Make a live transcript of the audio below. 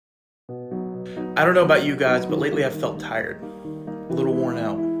I don't know about you guys, but lately I've felt tired, a little worn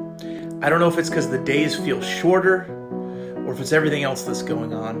out. I don't know if it's because the days feel shorter or if it's everything else that's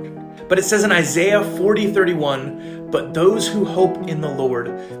going on. But it says in Isaiah 40:31, "But those who hope in the Lord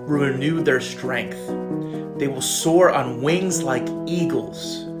will renew their strength. They will soar on wings like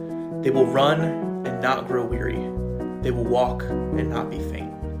eagles. They will run and not grow weary. They will walk and not be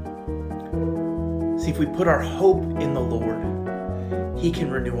faint." See, if we put our hope in the Lord, He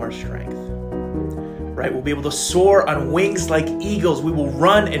can renew our strength. Right? We'll be able to soar on wings like eagles. We will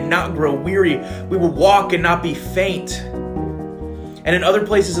run and not grow weary. We will walk and not be faint. And in other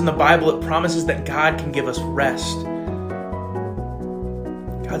places in the Bible, it promises that God can give us rest.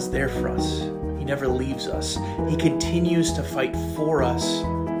 God's there for us. He never leaves us. He continues to fight for us.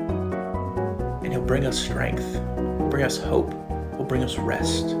 And He'll bring us strength. He'll bring us hope. He'll bring us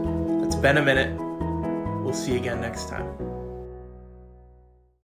rest. It's been a minute. We'll see you again next time.